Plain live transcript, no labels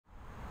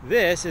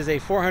This is a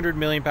 400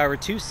 milliamp hour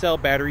 2-cell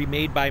battery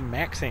made by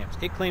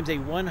MaxAmps. It claims a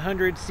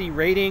 100C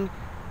rating,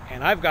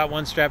 and I've got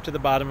one strapped to the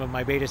bottom of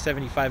my Beta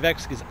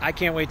 75X because I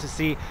can't wait to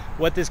see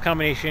what this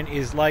combination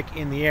is like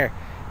in the air.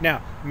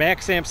 Now,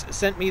 MaxAmps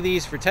sent me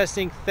these for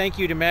testing. Thank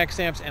you to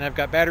MaxAmps, and I've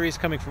got batteries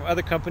coming from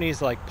other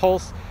companies like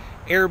Pulse,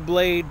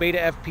 Airblade, Beta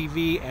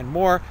FPV, and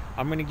more.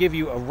 I'm going to give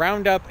you a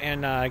roundup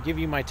and give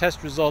you my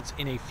test results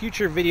in a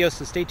future video,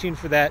 so stay tuned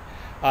for that.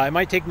 It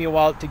might take me a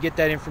while to get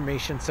that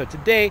information. So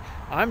today,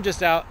 I'm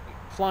just out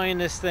flying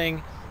this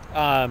thing.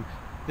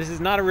 This is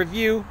not a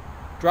review.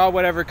 Draw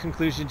whatever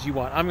conclusions you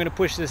want. I'm going to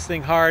push this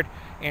thing hard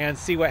and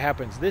see what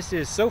happens. This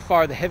is so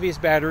far the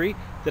heaviest battery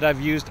that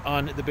I've used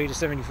on the Beta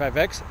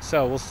 75X,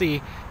 so we'll see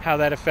how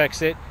that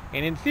affects it.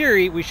 And in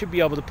theory, we should be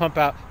able to pump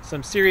out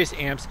some serious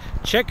amps.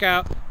 Check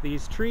out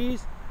these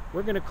trees.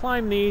 We're going to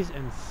climb these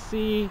and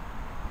see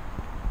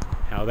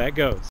how that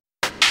goes.